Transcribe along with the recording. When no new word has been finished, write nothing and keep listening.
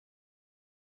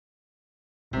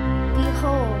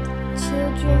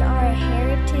Children are a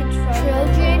heritage from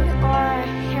Children are a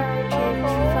heritage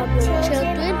from the Lord.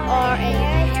 Children are a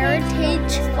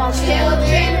heritage from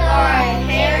Children are a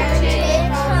heritage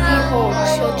Behold,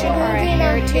 children are a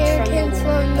heritage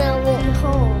from the Lord.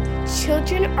 Behold,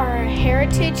 children are a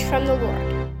heritage from the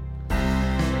Lord.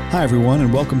 Hi, everyone,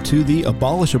 and welcome to the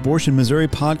Abolish Abortion Missouri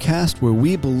podcast, where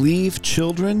we believe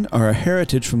children are a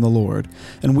heritage from the Lord,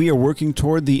 and we are working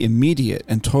toward the immediate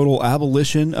and total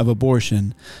abolition of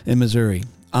abortion in Missouri.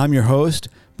 I'm your host,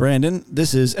 Brandon.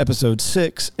 This is episode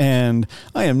 6, and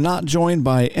I am not joined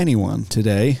by anyone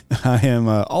today. I am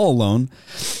all alone,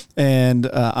 and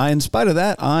in spite of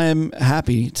that, I'm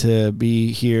happy to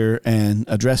be here and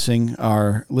addressing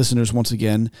our listeners once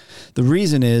again. The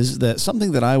reason is that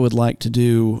something that I would like to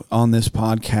do on this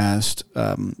podcast,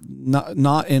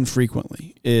 not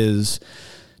infrequently, is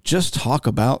just talk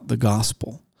about the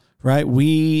gospel, right?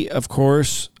 We, of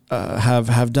course,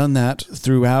 have done that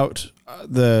throughout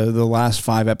the last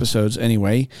 5 episodes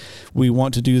anyway. We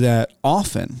want to do that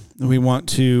often. We want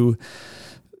to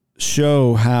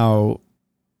show how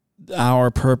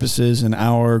our purposes and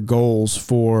our goals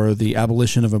for the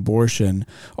abolition of abortion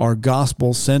are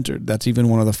gospel-centered. That's even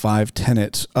one of the 5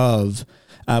 tenets of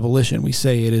abolition. We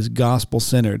say it is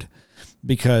gospel-centered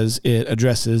because it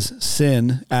addresses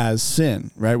sin as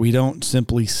sin, right? We don't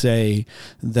simply say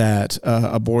that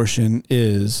abortion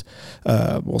is,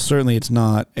 certainly it's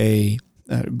not a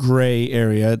gray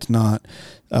area. It's not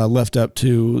left up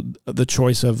to the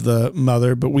choice of the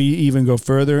mother, but we even go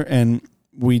further and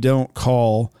we don't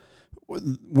call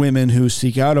women who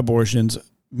seek out abortions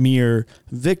mere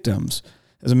victims.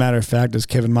 As a matter of fact, as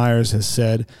Kevin Myers has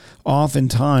said,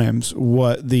 oftentimes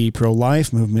what the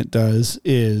pro-life movement does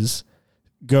is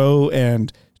go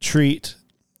and treat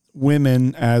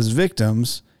women as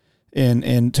victims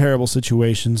in terrible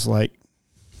situations like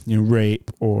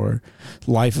rape or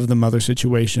life of the mother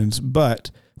situations.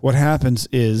 But what happens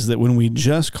is that when we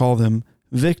just call them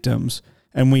victims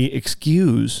and we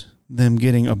excuse them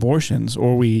getting abortions,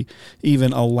 or we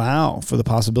even allow for the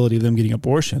possibility of them getting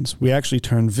abortions, we actually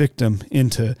turn victim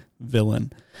into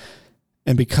villain.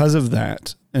 And because of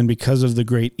that, and because of the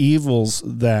great evils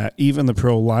that even the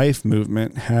pro-life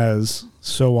movement has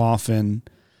so often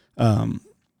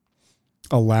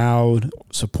allowed,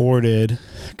 supported,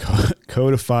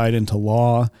 codified into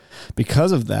law,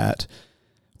 because of that,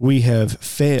 we have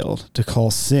failed to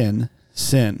call sin,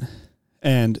 sin.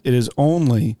 And it is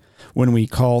only when we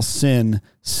call sin,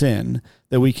 sin,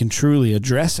 that we can truly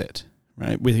address it,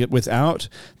 right? Without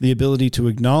the ability to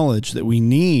acknowledge that we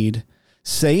need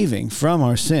saving from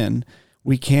our sin,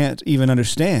 we can't even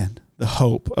understand the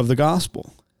hope of the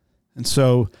gospel. And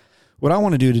so what I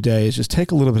want to do today is just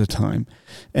take a little bit of time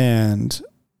and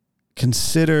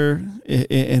consider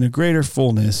in a greater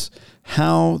fullness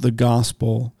how the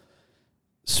gospel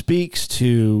speaks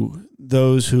to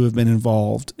those who have been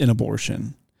involved in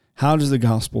abortion. How does the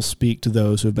gospel speak to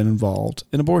those who have been involved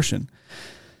in abortion?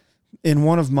 In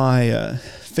one of my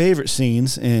favorite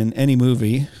scenes in any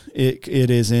movie, it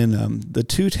is in The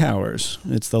Two Towers.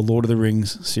 It's the Lord of the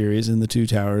Rings series in The Two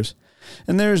Towers.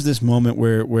 And there's this moment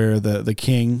where the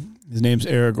king, his name's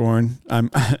Aragorn.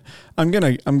 I'm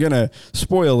gonna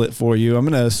spoil it for you. I'm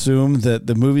gonna assume that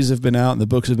the movies have been out and the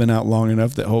books have been out long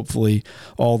enough that hopefully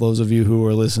all those of you who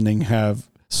are listening have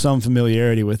some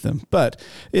familiarity with them. But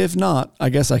if not, I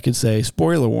guess I could say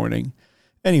spoiler warning.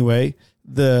 Anyway,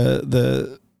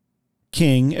 the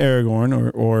king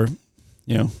Aragorn, or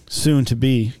soon to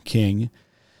be king,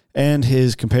 and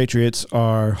his compatriots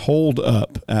are holed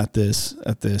up at this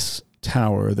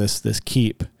tower, this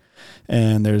keep.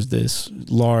 And there's this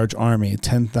large army,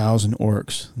 10,000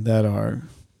 orcs that are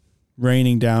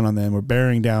raining down on them or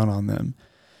bearing down on them.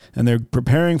 And they're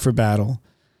preparing for battle.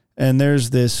 And there's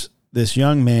this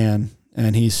young man,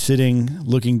 and he's sitting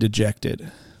looking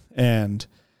dejected. And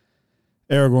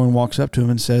Aragorn walks up to him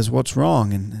and says, "What's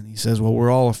wrong?" And he says, "Well, we're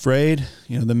all afraid.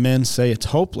 The men say it's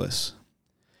hopeless."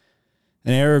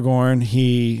 And Aragorn,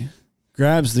 he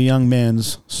grabs the young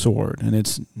man's sword, and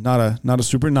it's not a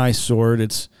super nice sword.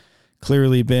 It's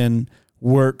clearly been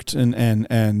worked and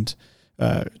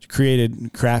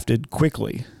crafted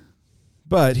quickly.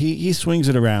 But he swings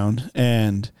it around,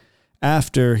 and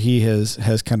after he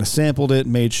has kind of sampled it,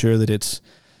 made sure that it's,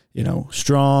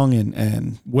 strong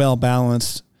and well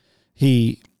balanced,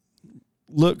 he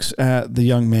looks at the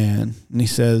young man and he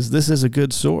says, "This is a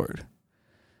good sword."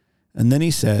 And then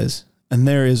he says, "And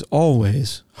there is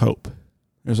always hope."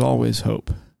 There's always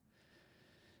hope.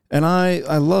 And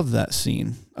I love that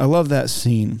scene. I love that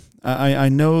scene. I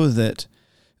know that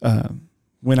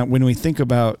when we think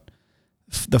about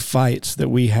the fights that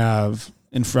we have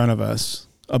in front of us,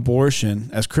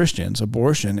 abortion, as Christians,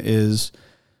 abortion is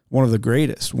one of the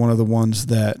greatest, one of the ones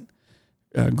that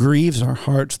grieves our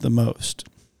hearts the most.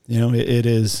 It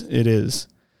is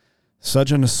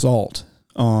such an assault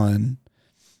on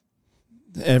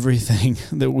everything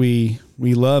that we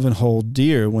love and hold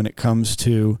dear when it comes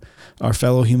to our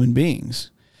fellow human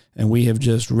beings. And we have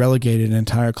just relegated an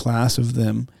entire class of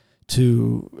them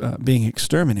to being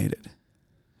exterminated.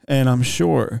 And I'm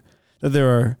sure that there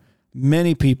are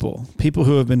many people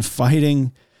who have been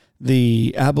fighting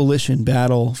the abolition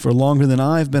battle for longer than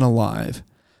I've been alive.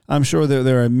 I'm sure that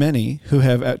there are many who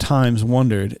have at times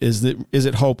wondered, is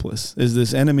it hopeless? Is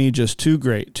this enemy just too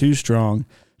great, too strong,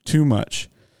 too much?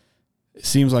 It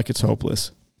seems like it's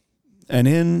hopeless. And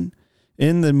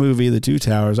in the movie, The Two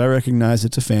Towers, I recognize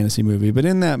it's a fantasy movie, but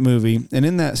in that movie and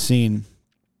in that scene,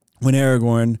 when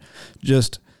Aragorn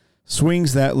just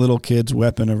swings that little kid's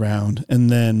weapon around and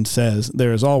then says,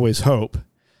 "There is always hope,"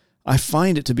 I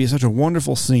find it to be such a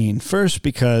wonderful scene. First,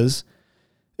 because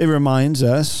it reminds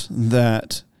us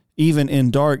that even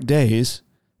in dark days,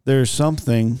 there's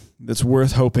something that's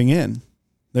worth hoping in.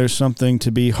 There's something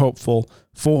to be hopeful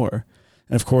for.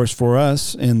 And of course, for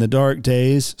us in the dark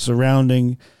days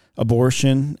surrounding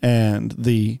abortion and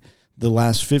the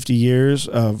last 50 years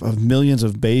of millions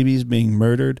of babies being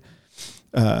murdered,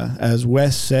 as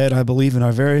Wes said, I believe in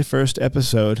our very first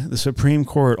episode, the Supreme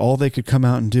Court, all they could come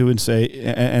out and do and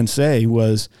say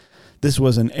was, this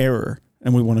was an error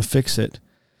and we want to fix it.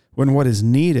 When what is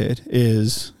needed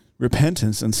is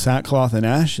repentance and sackcloth and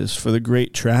ashes for the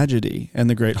great tragedy and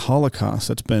the great Holocaust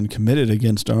that's been committed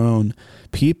against our own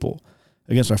people,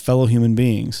 against our fellow human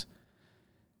beings.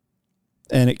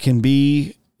 And it can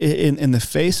be in the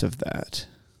face of that,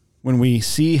 when we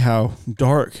see how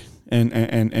dark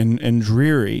and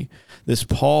dreary this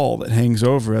pall that hangs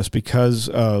over us because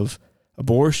of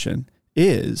abortion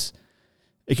is,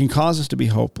 it can cause us to be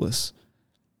hopeless.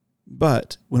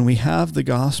 But when we have the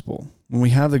gospel,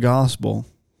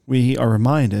 we are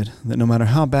reminded that no matter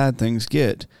how bad things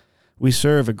get, we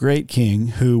serve a great King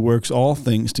who works all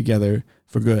things together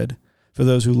for good, for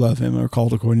those who love him and are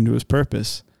called according to his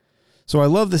purpose. So I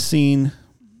love the scene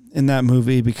in that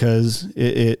movie because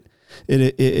it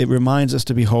reminds us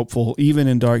to be hopeful, even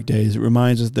in dark days. It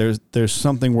reminds us there's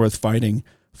something worth fighting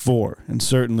for, and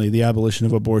certainly the abolition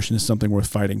of abortion is something worth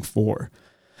fighting for.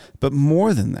 But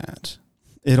more than that,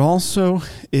 it also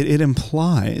it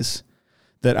implies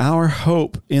that our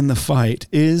hope in the fight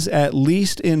is at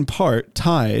least in part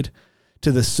tied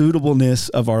to the suitableness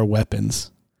of our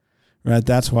weapons. Right?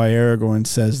 That's why Aragorn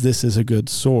says this is a good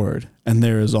sword and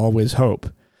there is always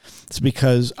hope. It's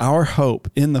because our hope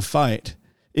in the fight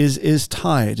is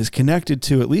connected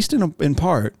to, at least in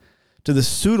part, to the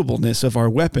suitableness of our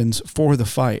weapons for the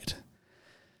fight.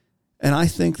 And I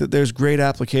think that there's great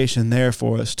application there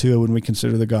for us too when we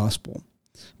consider the gospel,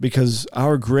 because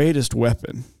our greatest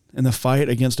weapon in the fight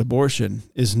against abortion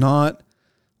is not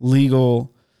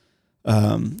legal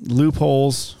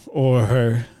loopholes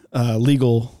or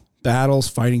legal battles,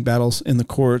 fighting battles in the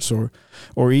courts,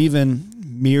 or even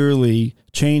merely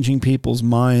changing people's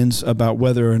minds about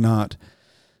whether or not,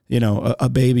 a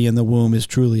baby in the womb is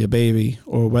truly a baby,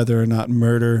 or whether or not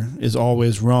murder is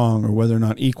always wrong, or whether or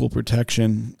not equal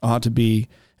protection ought to be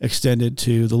extended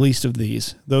to the least of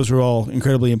these. Those are all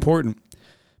incredibly important.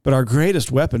 But our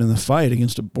greatest weapon in the fight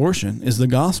against abortion is the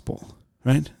gospel,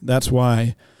 right? That's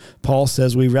why Paul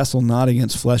says we wrestle not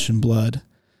against flesh and blood.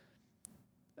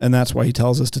 And that's why he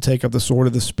tells us to take up the sword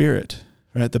of the Spirit,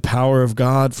 right? The power of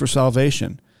God for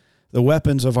salvation. The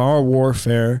weapons of our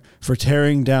warfare for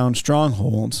tearing down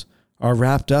strongholds are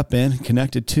wrapped up in,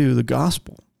 connected to the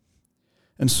gospel.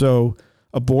 And so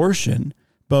abortion,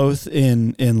 both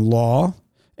in law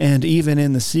and even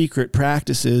in the secret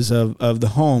practices of the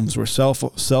homes where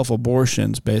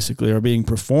self-abortions basically are being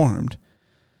performed,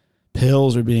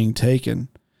 pills are being taken,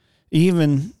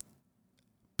 even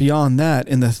beyond that,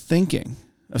 in the thinking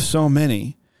of so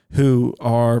many who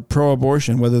are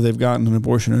pro-abortion, whether they've gotten an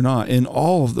abortion or not, in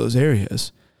all of those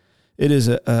areas, it is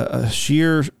a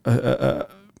sheer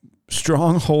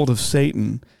stronghold of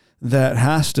Satan that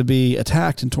has to be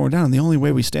attacked and torn down. And the only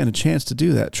way we stand a chance to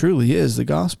do that truly is the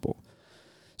gospel.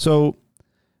 So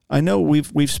I know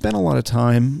we've spent a lot of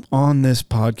time on this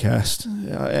podcast,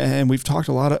 and we've talked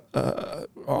a lot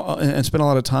and spent a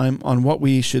lot of time on what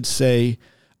we should say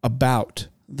about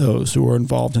those who are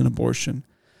involved in abortion.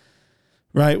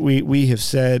 Right? We have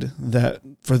said that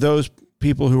for those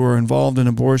people who are involved in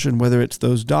abortion, whether it's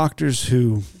those doctors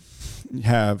who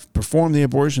have performed the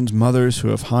abortions, mothers who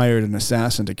have hired an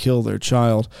assassin to kill their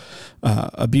child,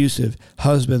 abusive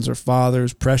husbands or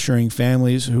fathers pressuring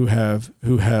families who have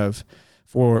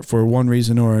for one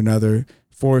reason or another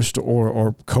forced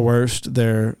or coerced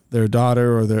their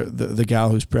daughter or the gal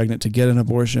who's pregnant to get an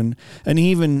abortion, and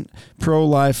even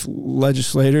pro-life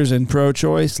legislators and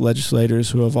pro-choice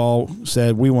legislators who have all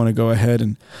said, we want to go ahead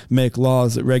and make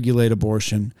laws that regulate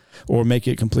abortion or make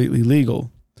it completely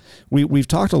legal. We've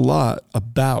talked a lot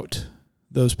about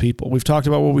those people. We've talked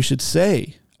about what we should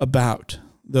say about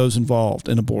those involved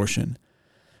in abortion,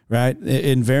 right?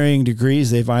 In varying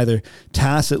degrees, they've either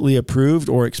tacitly approved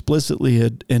or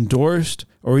explicitly endorsed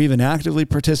or even actively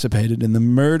participated in the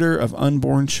murder of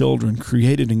unborn children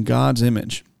created in God's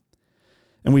image.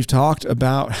 And we've talked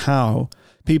about how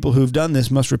people who've done this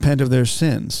must repent of their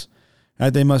sins.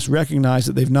 Right? They must recognize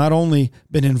that they've not only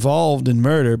been involved in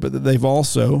murder, but that they've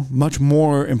also, much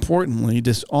more importantly,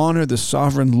 dishonored the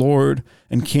sovereign Lord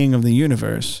and King of the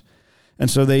universe. And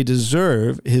so they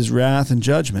deserve his wrath and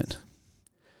judgment.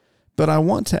 But I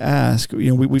want to ask,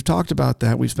 we've talked about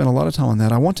that. We've spent a lot of time on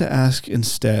that. I want to ask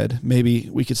instead, maybe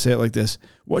we could say it like this: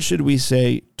 what should we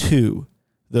say to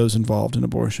those involved in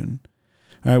abortion?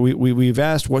 All right, we've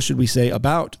asked, what should we say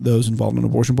about those involved in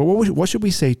abortion? But what should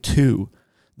we say to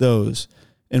those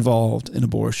involved in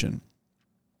abortion?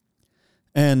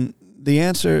 And the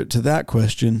answer to that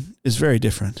question is very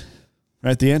different,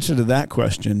 right? The answer to that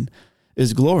question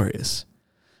is glorious.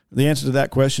 The answer to that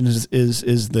question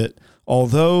is that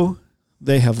although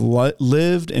they have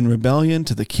lived in rebellion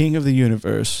to the King of the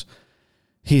universe,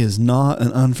 he is not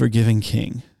an unforgiving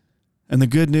king. And the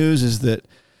good news is that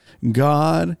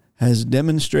God has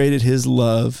demonstrated his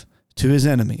love to his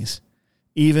enemies,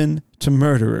 even to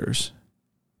murderers,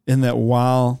 in that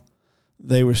while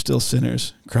they were still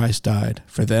sinners, Christ died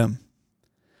for them.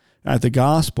 The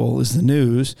gospel is the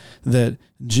news that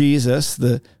Jesus,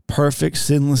 the perfect,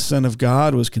 sinless Son of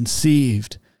God, was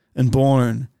conceived and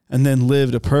born and then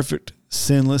lived a perfect,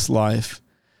 sinless life,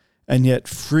 and yet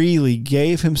freely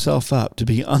gave himself up to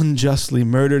be unjustly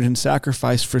murdered and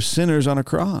sacrificed for sinners on a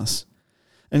cross.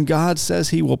 And God says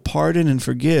he will pardon and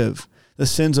forgive the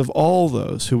sins of all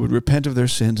those who would repent of their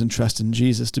sins and trust in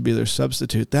Jesus to be their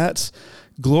substitute. That's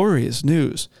glorious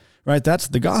news, right? That's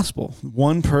the gospel.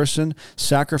 One person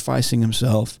sacrificing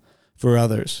himself for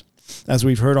others. As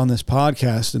we've heard on this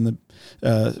podcast in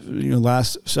the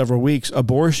last several weeks,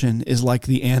 abortion is like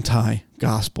the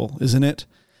anti-gospel, isn't it?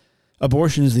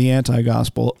 Abortion is the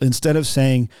anti-gospel. Instead of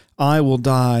saying, I will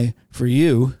die for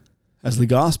you, as the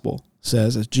gospel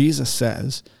says, as Jesus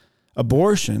says,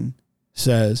 abortion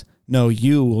says, no,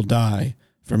 you will die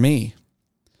for me.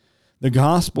 The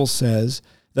gospel says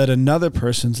that another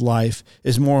person's life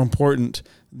is more important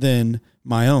than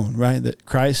my own, right? That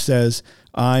Christ says,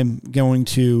 I'm going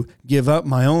to give up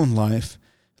my own life,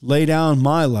 lay down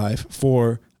my life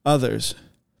for others.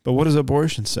 But what does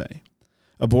abortion say?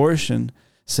 Abortion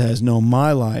says, no,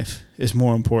 my life is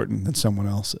more important than someone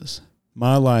else's.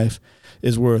 My life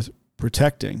is worth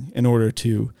protecting in order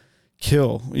to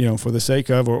kill, for the sake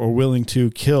of or willing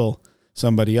to kill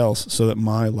somebody else so that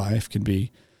my life can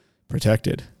be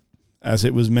protected. As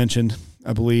it was mentioned,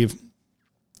 I believe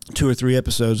 2 or 3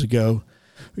 episodes ago,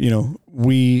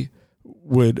 we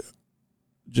would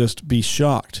just be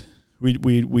shocked.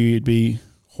 We'd be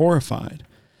horrified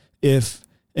if,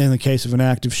 in the case of an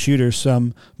active shooter,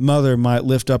 some mother might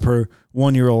lift up her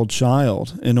 1-year-old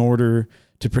child in order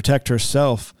to protect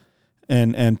herself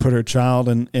and put her child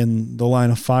in the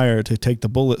line of fire to take the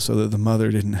bullet so that the mother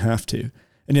didn't have to.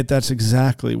 And yet that's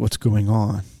exactly what's going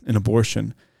on in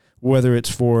abortion, whether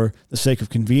it's for the sake of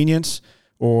convenience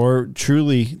or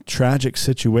truly tragic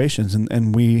situations.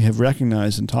 And we have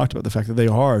recognized and talked about the fact that they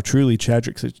are truly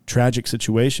tragic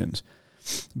situations.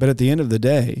 But at the end of the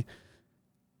day,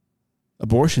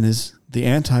 abortion is the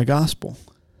anti-gospel.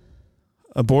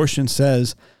 Abortion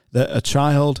says that a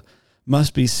child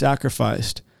must be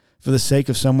sacrificed for the sake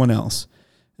of someone else,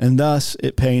 and thus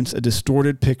it paints a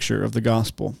distorted picture of the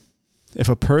gospel. If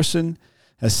a person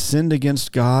has sinned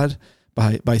against God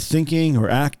by thinking or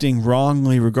acting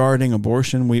wrongly regarding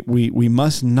abortion, we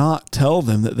must not tell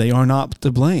them that they are not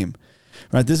to blame.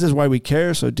 Right? This is why we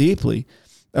care so deeply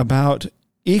about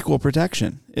equal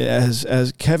protection.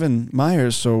 As Kevin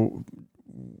Myers so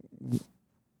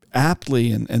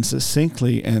aptly and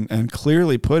succinctly and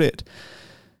clearly put it,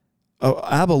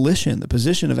 abolition, the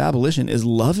position of abolition is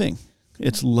loving.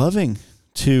 It's loving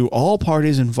to all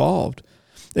parties involved.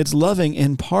 It's loving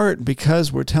in part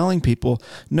because we're telling people,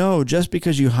 no, just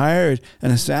because you hired an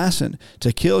assassin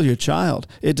to kill your child,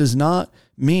 it does not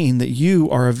mean that you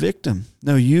are a victim.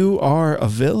 No, you are a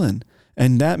villain.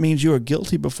 And that means you are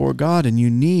guilty before God and you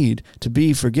need to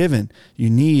be forgiven. You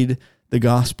need the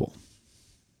gospel.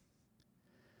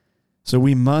 So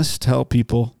we must tell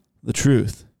people the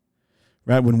truth,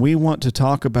 right? When we want to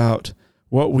talk about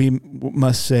what we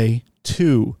must say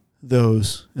to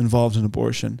those involved in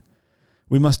abortion.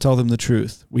 We must tell them the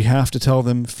truth. We have to tell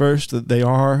them first that they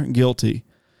are guilty,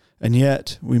 and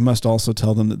yet we must also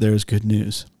tell them that there is good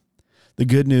news. The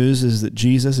good news is that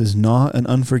Jesus is not an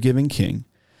unforgiving king,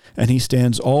 and he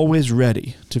stands always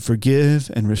ready to forgive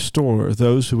and restore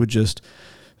those who would just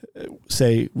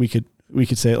say, we could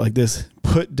say it like this: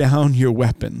 put down your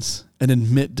weapons and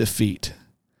admit defeat.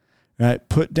 Right?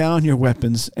 Put down your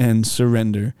weapons and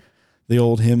surrender. The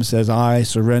old hymn says, I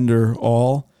surrender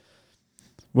all.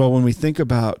 Well, when we think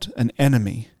about an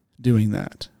enemy doing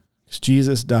that, because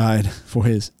Jesus died for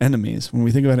his enemies, when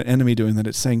we think about an enemy doing that,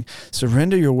 it's saying,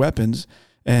 surrender your weapons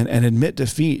and admit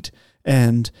defeat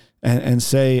and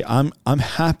say, I'm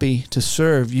happy to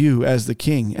serve you as the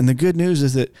king. And the good news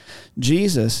is that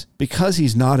Jesus, because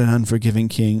he's not an unforgiving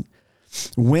king,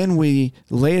 when we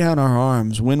lay down our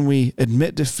arms, when we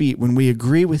admit defeat, when we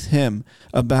agree with him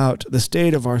about the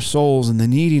state of our souls and the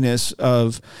neediness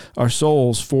of our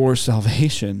souls for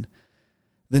salvation,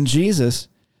 then Jesus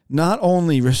not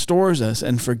only restores us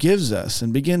and forgives us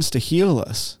and begins to heal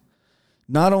us,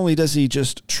 not only does he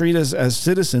just treat us as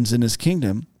citizens in his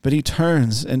kingdom, but he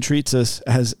turns and treats us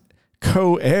as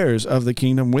co-heirs of the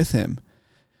kingdom with him,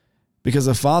 because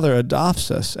the Father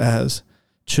adopts us as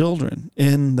children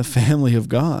in the family of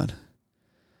God.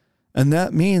 And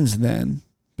that means then,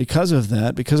 because of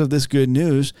this good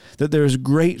news, that there is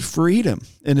great freedom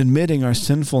in admitting our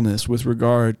sinfulness with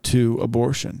regard to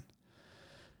abortion.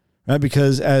 Right?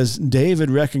 Because as David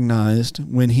recognized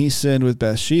when he sinned with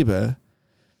Bathsheba,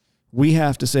 we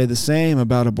have to say the same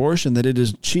about abortion, that it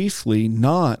is chiefly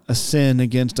not a sin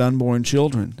against unborn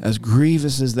children. As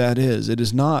grievous as that is, it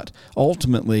is not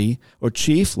ultimately or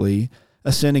chiefly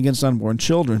a sin against unborn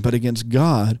children, but against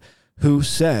God, who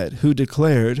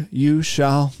declared, you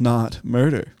shall not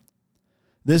murder.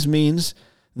 This means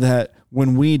that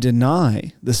when we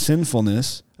deny the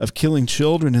sinfulness of killing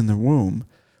children in the womb,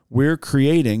 we're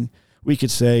creating, we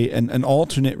could say, an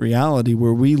alternate reality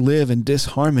where we live in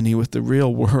disharmony with the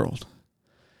real world.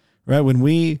 Right? When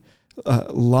we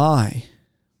lie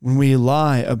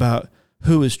about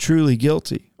who is truly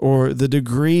guilty or the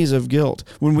degrees of guilt,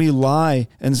 when we lie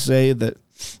and say that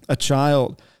a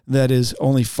child that is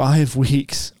only 5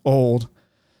 weeks old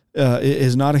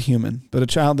is not a human, but a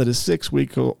child that is 6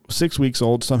 weeks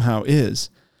old somehow is,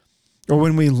 or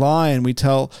when we lie and we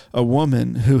tell a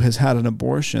woman who has had an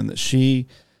abortion that she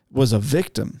was a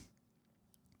victim,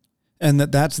 and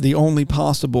that's the only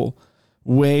possible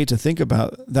way to think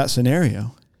about that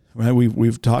scenario. Right?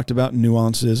 We've talked about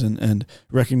nuances and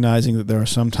recognizing that there are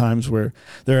some times where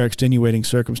there are extenuating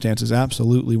circumstances,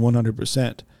 absolutely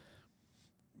 100%.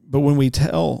 But when we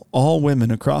tell all women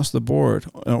across the board,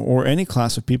 or any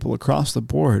class of people across the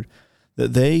board,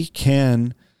 that they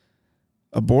can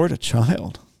abort a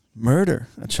child, murder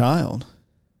a child,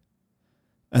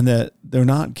 and that they're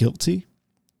not guilty,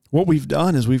 what we've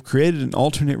done is we've created an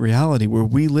alternate reality where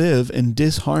we live in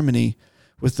disharmony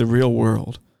with the real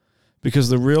world. Because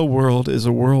the real world is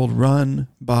a world run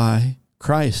by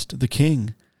Christ, the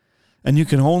King. And you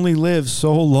can only live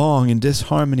so long in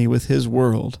disharmony with his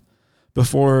world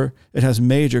before it has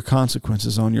major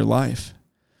consequences on your life,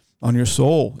 on your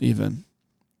soul even.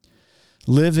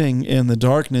 Living in the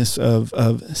darkness of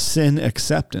sin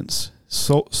acceptance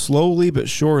so slowly but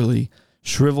surely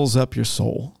shrivels up your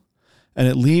soul, and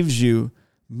it leaves you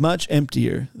much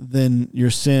emptier than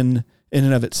your sin in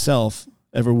and of itself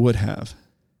ever would have.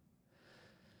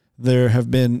 There have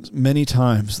been many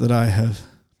times that I have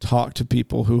talked to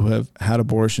people who have had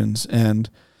abortions, and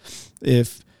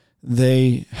if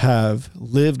they have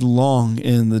lived long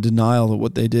in the denial that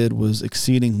what they did was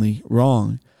exceedingly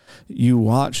wrong, you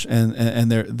watch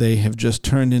and they have just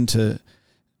turned into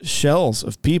shells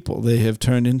of people. They have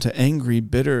turned into angry,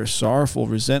 bitter, sorrowful,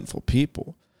 resentful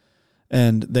people,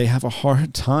 and they have a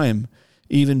hard time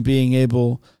even being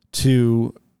able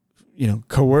to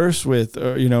converse with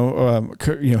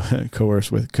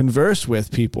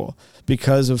people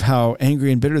because of how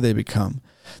angry and bitter they become.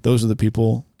 Those are the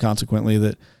people, consequently,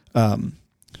 that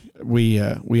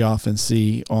we often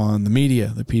see on the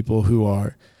media, the people who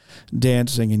are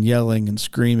dancing and yelling and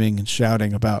screaming and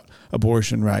shouting about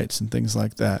abortion rights and things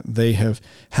like that. They have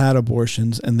had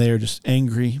abortions, and they are just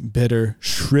angry, bitter,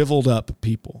 shriveled up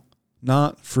people,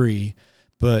 not free,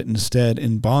 but instead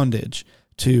in bondage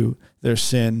to their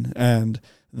sin and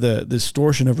the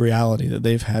distortion of reality that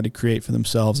they've had to create for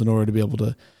themselves in order to be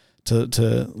able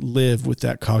to live with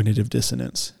that cognitive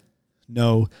dissonance.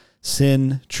 No,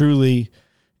 sin truly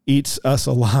eats us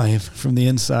alive from the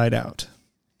inside out.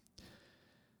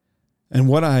 And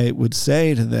what I would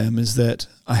say to them is that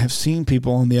I have seen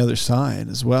people on the other side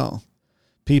as well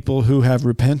people who have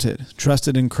repented,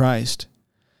 trusted in Christ.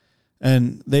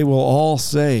 And they will all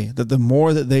say that the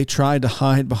more that they tried to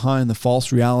hide behind the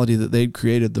false reality that they'd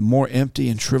created, the more empty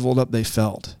and shriveled up they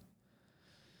felt.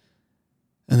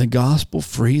 And the gospel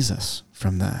frees us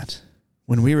from that.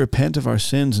 When we repent of our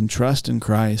sins and trust in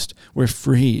Christ, we're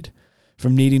freed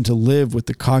from needing to live with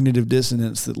the cognitive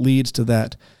dissonance that leads to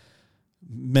that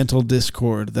mental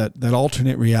discord, that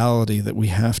alternate reality that we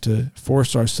have to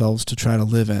force ourselves to try to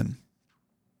live in.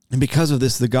 And because of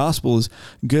this, the gospel is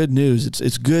good news.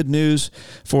 It's good news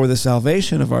for the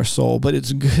salvation of our soul, but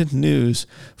it's good news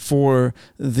for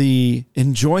the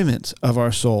enjoyment of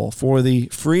our soul, for the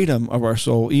freedom of our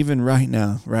soul, even right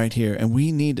now, right here. And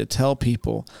we need to tell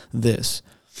people this.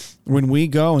 When we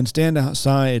go and stand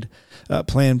outside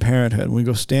Planned Parenthood, when we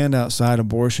go stand outside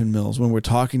abortion mills, when we're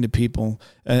talking to people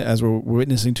as we're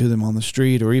witnessing to them on the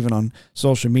street or even on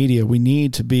social media, we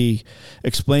need to be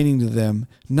explaining to them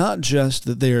not just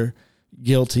that they're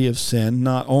guilty of sin,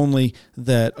 not only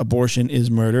that abortion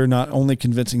is murder, not only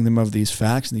convincing them of these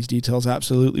facts and these details.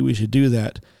 Absolutely, we should do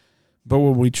that. But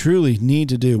what we truly need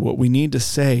to do, what we need to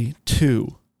say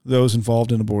to those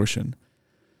involved in abortion,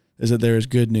 is that there is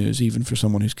good news even for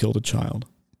someone who's killed a child.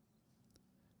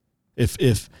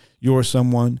 If you're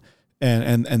someone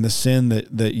and the sin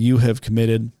that you have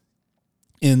committed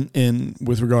in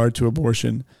with regard to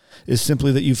abortion is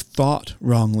simply that you've thought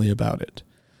wrongly about it.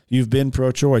 You've been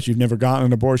pro-choice. You've never gotten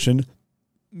an abortion.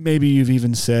 Maybe you've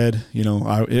even said,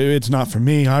 it's not for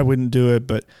me. I wouldn't do it,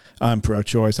 but I'm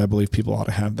pro-choice. I believe people ought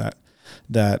to have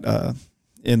that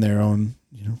in their own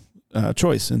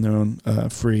choice, in their own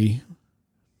free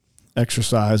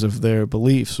exercise of their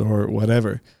beliefs or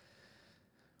whatever.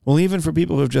 Well, even for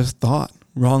people who have just thought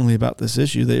wrongly about this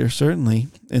issue, they are certainly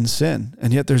in sin.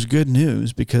 And yet there's good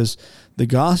news because the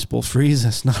gospel frees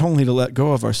us not only to let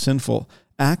go of our sinful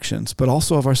actions, but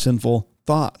also of our sinful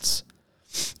thoughts.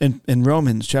 In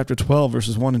Romans chapter 12,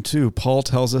 verses 1 and 2, Paul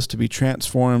tells us to be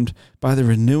transformed by the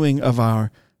renewing of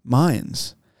our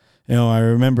minds. I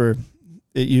remember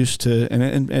it used to,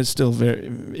 and it still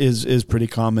is pretty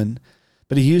common,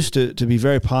 but it used to be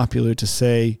very popular to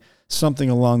say something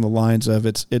along the lines of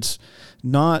it's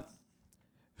not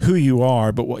who you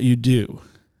are, but what you do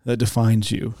that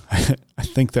defines you. I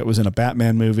think that was in a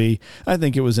Batman movie. I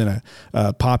think it was in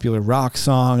a popular rock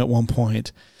song at one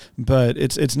point. But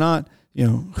it's not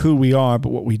who we are,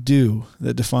 but what we do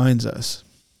that defines us.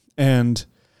 And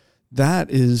that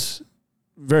is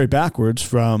very backwards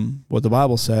from what the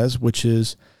Bible says, which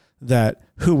is that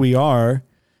who we are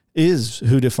is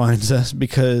who defines us,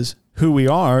 because who we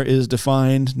are is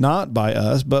defined not by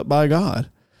us, but by God.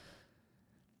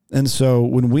 And so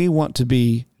when we want to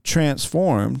be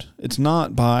transformed, it's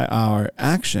not by our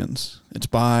actions, it's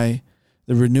by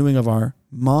the renewing of our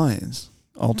minds.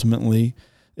 Ultimately,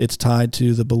 it's tied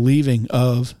to the believing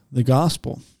of the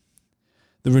gospel.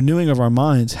 The renewing of our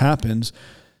minds happens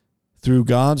through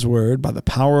God's word by the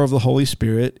power of the Holy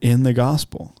Spirit in the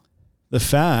gospel. The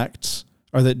facts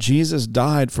are that Jesus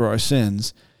died for our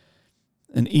sins,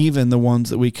 and even the ones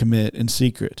that we commit in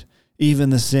secret, even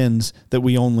the sins that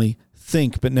we only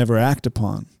think but never act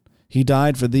upon. He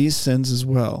died for these sins as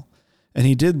well. And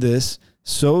he did this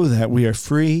so that we are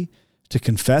free to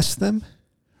confess them,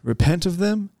 repent of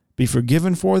them, be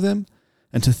forgiven for them,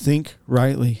 and to think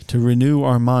rightly, to renew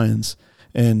our minds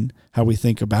in how we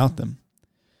think about them.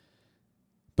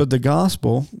 But the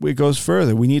gospel, it goes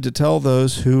further. We need to tell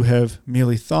those who have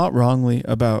merely thought wrongly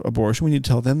about abortion, we need to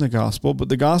tell them the gospel. But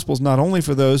the gospel is not only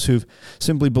for those who've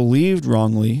simply believed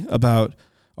wrongly about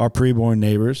our preborn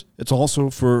neighbors, it's also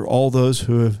for all those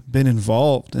who have been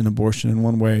involved in abortion in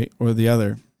one way or the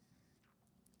other.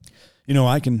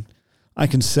 I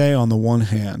can say on the one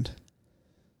hand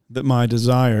that my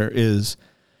desire is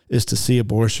to see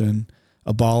abortion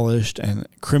abolished and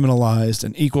criminalized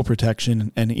and equal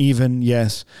protection, and even,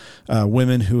 yes,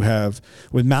 women who have,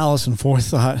 with malice and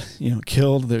forethought,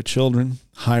 killed their children,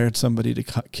 hired somebody to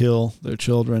kill their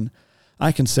children.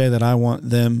 I can say that I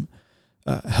want them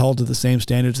held to the same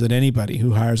standards that anybody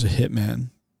who hires a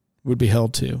hitman would be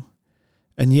held to.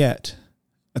 And yet,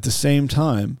 at the same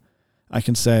time, I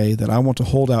can say that I want to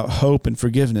hold out hope and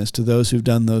forgiveness to those who've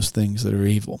done those things that are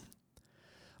evil.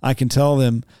 I can tell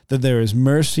them that there is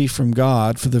mercy from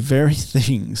God for the very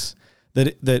things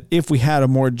that if we had a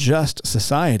more just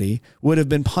society would have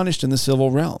been punished in the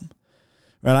civil realm.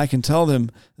 Right? I can tell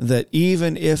them that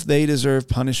even if they deserve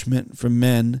punishment from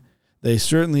men, they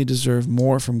certainly deserve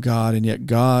more from God, and yet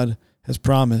God has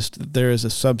promised that there is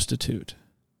a substitute.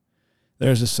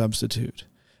 There's a substitute.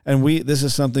 And this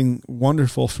is something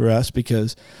wonderful for us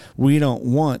because we don't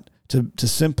want to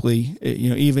simply,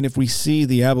 even if we see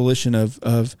the abolition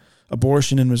of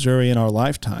abortion in Missouri in our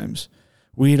lifetimes,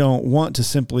 we don't want to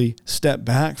simply step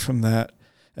back from that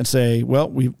and say, well,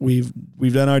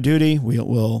 we've done our duty.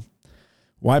 We'll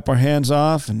wipe our hands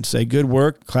off and say good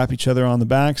work, clap each other on the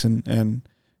backs and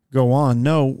go on.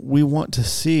 No, we want to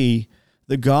see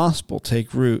the gospel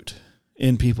take root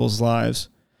in people's lives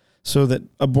so that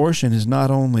abortion is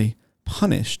not only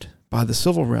punished by the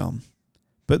civil realm,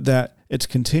 but that it's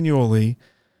continually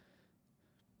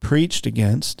preached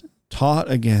against, taught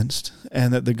against,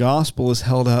 and that the gospel is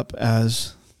held up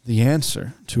as the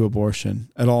answer to abortion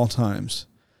at all times.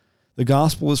 The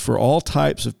gospel is for all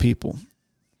types of people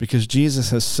because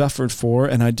Jesus has suffered for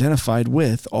and identified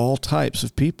with all types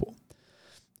of people.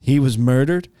 He was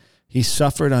murdered, he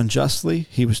suffered unjustly,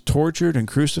 he was tortured and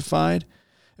crucified,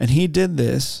 and he did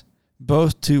this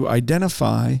both to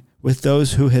identify with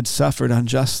those who had suffered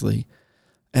unjustly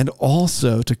and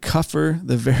also to cover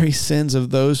the very sins of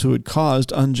those who had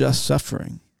caused unjust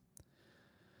suffering.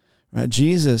 Right?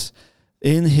 Jesus,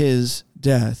 in his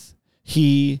death,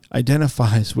 he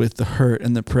identifies with the hurt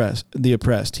and the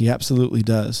oppressed. He absolutely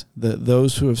does.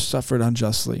 Those who have suffered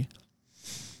unjustly.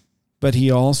 But he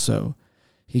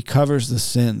covers the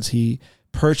sins. He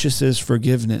purchases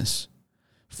forgiveness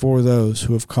for those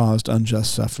who have caused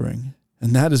unjust suffering.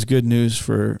 And that is good news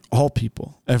for all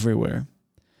people everywhere.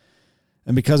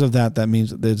 And because of that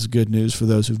means that it's good news for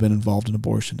those who've been involved in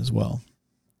abortion as well.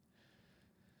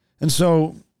 And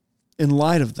so, in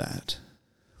light of that,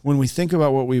 when we think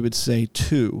about what we would say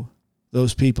to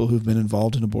those people who've been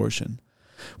involved in abortion,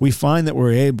 we find that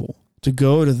we're able to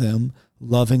go to them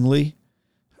lovingly,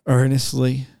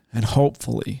 earnestly, and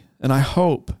hopefully. And I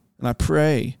hope and I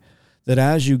pray that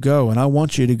as you go, and I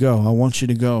want you to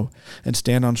go and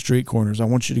stand on street corners. I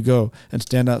want you to go and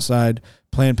stand outside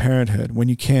Planned Parenthood when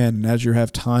you can, and as you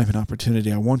have time and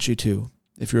opportunity. I want you to,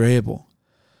 if you're able.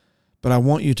 But I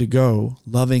want you to go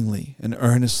lovingly and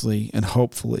earnestly and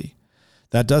hopefully.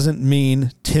 That doesn't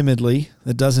mean timidly.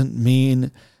 That doesn't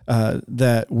mean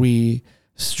that we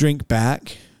shrink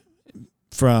back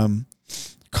from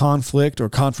conflict or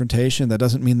confrontation. That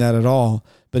doesn't mean that at all.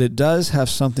 But it does have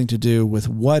something to do with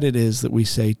what it is that we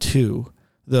say to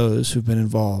those who've been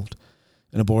involved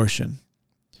in abortion.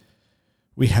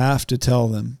 We have to tell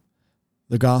them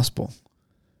the gospel.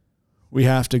 We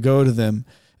have to go to them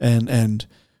and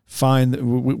find,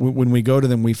 when we go to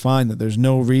them, we find that there's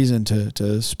no reason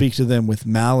to speak to them with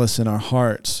malice in our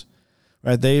hearts.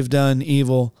 Right? They've done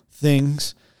evil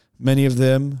things. Many of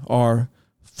them are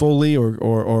fully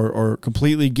or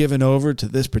completely given over to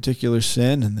this particular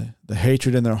sin and the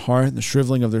hatred in their heart and the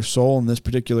shriveling of their soul in this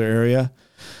particular area.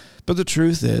 But the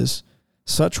truth is,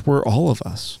 such were all of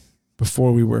us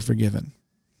before we were forgiven.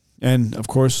 And of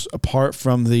course, apart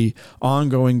from the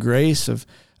ongoing grace of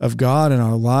God in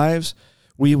our lives,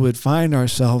 we would find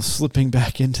ourselves slipping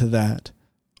back into that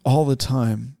all the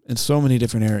time in so many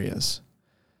different areas.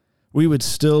 We would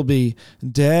still be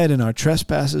dead in our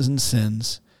trespasses and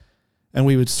sins, and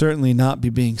we would certainly not be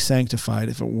being sanctified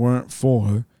if it weren't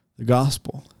for the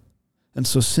gospel. And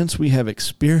so since we have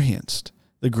experienced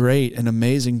the great and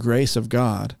amazing grace of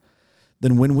God,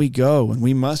 then when we go, and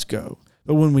we must go,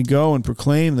 but when we go and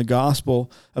proclaim the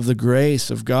gospel of the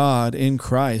grace of God in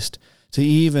Christ to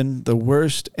even the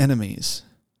worst enemies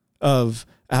of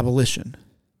abolition,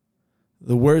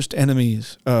 the worst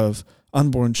enemies of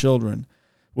unborn children,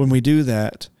 when we do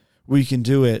that, we can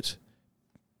do it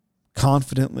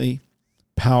confidently,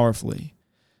 powerfully,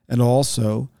 and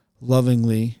also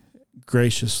lovingly,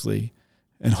 graciously,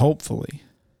 and hopefully.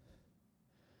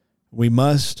 We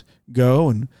must go,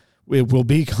 and it will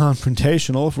be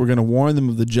confrontational if we're going to warn them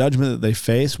of the judgment that they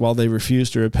face while they refuse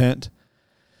to repent.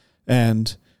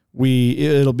 And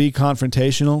it'll be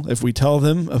confrontational if we tell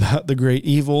them about the great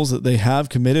evils that they have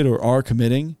committed or are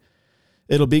committing.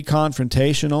 It'll be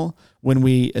confrontational when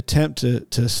we attempt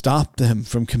to stop them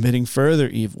from committing further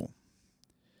evil.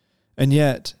 And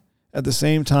yet, at the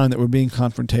same time that we're being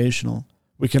confrontational,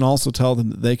 we can also tell them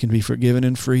that they can be forgiven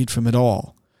and freed from it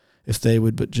all if they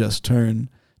would but just turn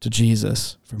to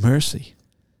Jesus for mercy.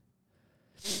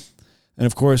 And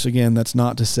of course, again, that's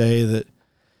not to say that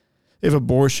if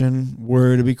abortion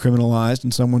were to be criminalized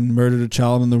and someone murdered a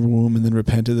child in the womb and then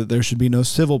repented, that there should be no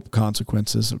civil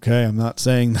consequences, okay? I'm not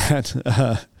saying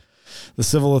that the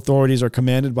civil authorities are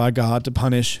commanded by God to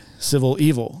punish civil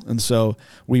evil. And so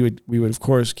we would of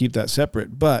course keep that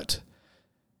separate. But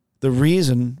the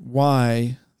reason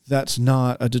why that's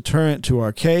not a deterrent to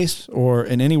our case or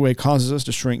in any way causes us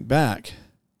to shrink back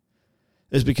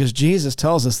is because Jesus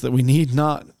tells us that we need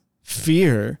not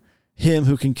fear him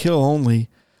who can kill only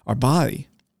our body,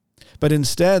 but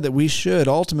instead that we should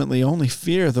ultimately only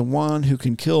fear the one who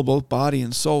can kill both body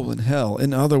and soul in hell.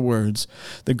 In other words,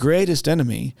 the greatest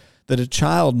enemy that a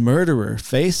child murderer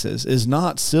faces is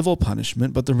not civil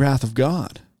punishment, but the wrath of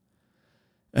God.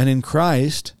 And in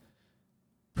Christ,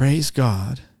 praise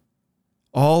God,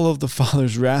 all of the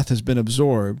Father's wrath has been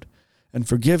absorbed, and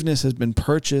forgiveness has been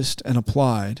purchased and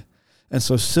applied. And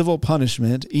so civil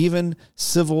punishment, even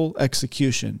civil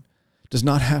execution, does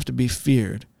not have to be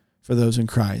feared for those in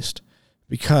Christ,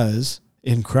 because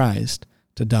in Christ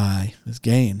to die is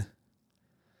gain.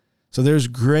 So there's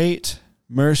great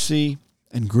mercy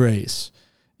and grace,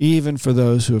 even for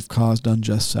those who have caused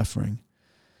unjust suffering.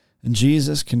 And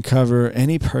Jesus can cover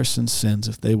any person's sins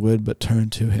if they would but turn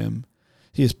to him.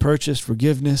 He has purchased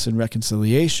forgiveness and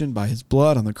reconciliation by his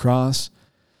blood on the cross.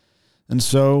 And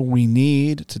so we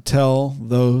need to tell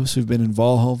those who've been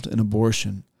involved in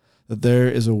abortion that there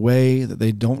is a way that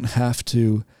they don't have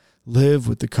to live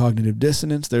with the cognitive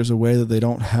dissonance. There's a way that they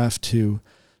don't have to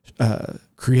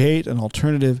create an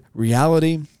alternative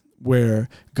reality where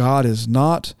God is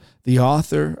not the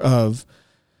author of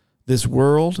this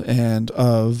world and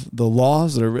of the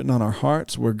laws that are written on our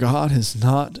hearts, where God is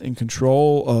not in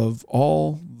control of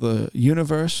all the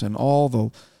universe and all the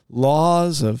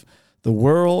laws of the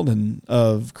world and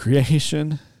of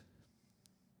creation.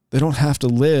 They don't have to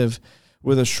live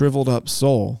with a shriveled up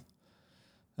soul.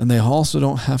 And they also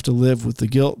don't have to live with the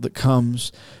guilt that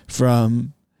comes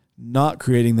from not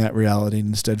creating that reality and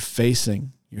instead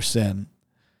facing your sin.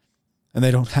 And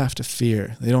they don't have to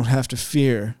fear. They don't have to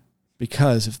fear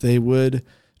because if they would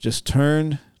just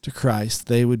turn to Christ,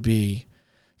 they would be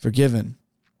forgiven.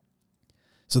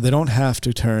 So they don't have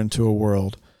to turn to a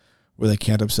world where they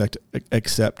can't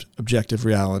accept objective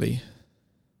reality.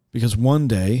 Because one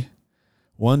day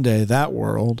that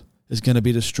world is going to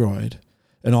be destroyed,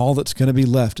 and all that's going to be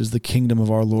left is the kingdom of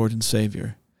our Lord and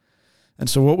Savior. And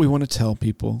so what we want to tell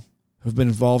people who have been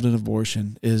involved in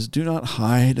abortion is do not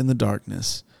hide in the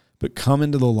darkness, but come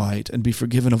into the light and be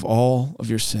forgiven of all of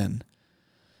your sin.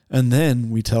 And then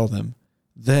we tell them,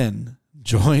 then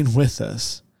join with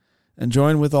us and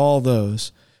join with all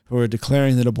those who are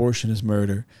declaring that abortion is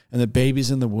murder and that babies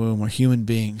in the womb are human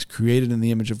beings created in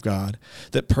the image of God,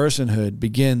 that personhood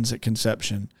begins at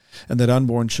conception, and that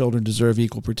unborn children deserve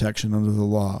equal protection under the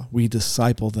law. We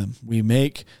disciple them. We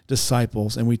make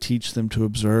disciples, and we teach them to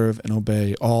observe and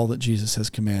obey all that Jesus has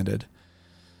commanded.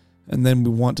 And then we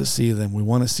want to see them. We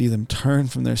want to see them turn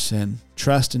from their sin,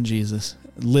 trust in Jesus,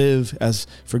 live as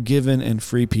forgiven and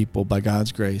free people by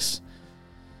God's grace.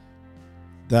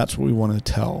 That's what we want to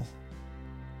tell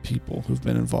people who've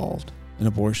been involved in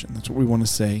abortion. That's what we want to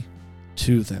say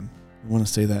to them. We want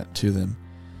to say that to them.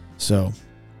 So,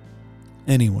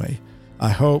 anyway, I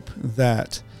hope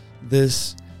that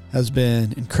this has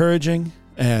been encouraging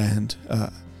and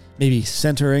maybe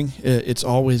centering. It's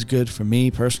always good for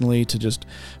me personally to just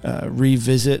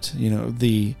revisit,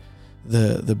 the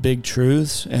big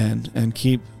truths and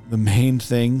keep the main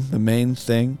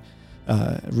thing.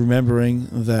 Remembering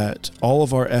that all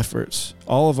of our efforts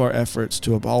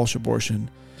to abolish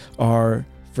abortion are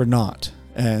for naught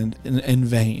and in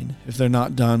vain if they're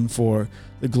not done for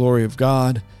the glory of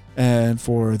God and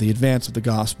for the advance of the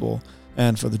gospel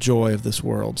and for the joy of this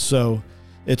world. So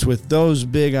it's with those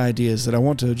big ideas that I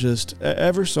want to just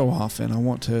ever so often, I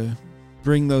want to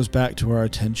bring those back to our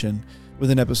attention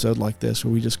with an episode like this,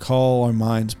 where we just call our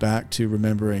minds back to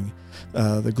remembering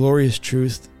the glorious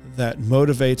truth that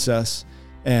motivates us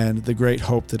and the great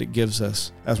hope that it gives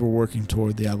us as we're working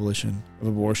toward the abolition of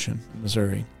abortion in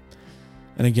Missouri.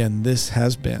 And again, this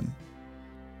has been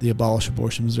the Abolish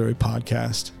Abortion Missouri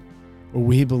podcast, where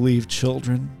we believe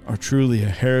children are truly a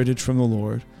heritage from the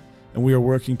Lord, and we are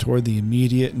working toward the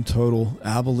immediate and total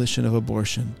abolition of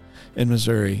abortion in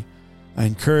Missouri. I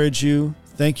encourage you,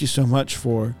 thank you so much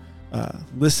for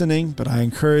listening, but I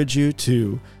encourage you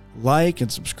to like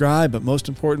and subscribe, but most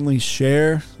importantly,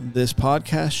 share this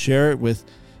podcast. Share it with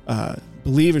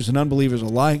believers and unbelievers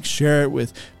alike. Share it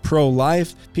with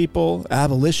pro-life people,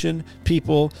 abolition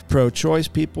people, pro-choice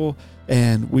people,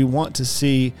 and we want to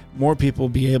see more people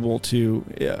be able to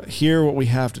hear what we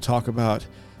have to talk about,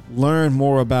 learn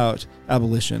more about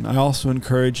abolition. I also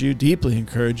deeply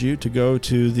encourage you to go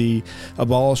to the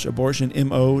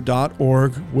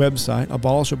abolishabortionmo.org website,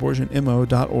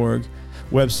 abolishabortionmo.org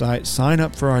website, sign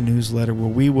up for our newsletter where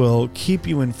we will keep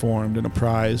you informed and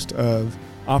apprised of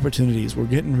opportunities. We're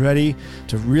getting ready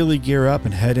to really gear up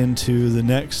and head into the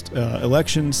next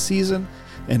election season,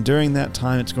 and during that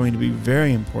time it's going to be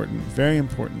very important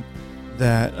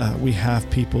that we have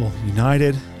people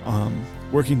united,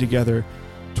 working together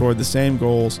toward the same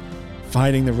goals,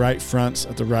 fighting the right fronts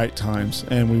at the right times.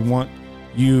 And we want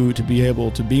you to be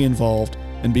able to be involved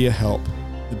and be a help,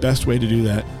 the best way to do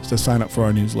that is to sign up for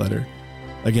our newsletter.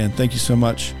 Again, thank you so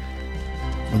much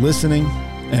for listening,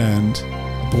 and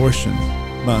abortion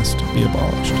must be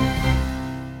abolished.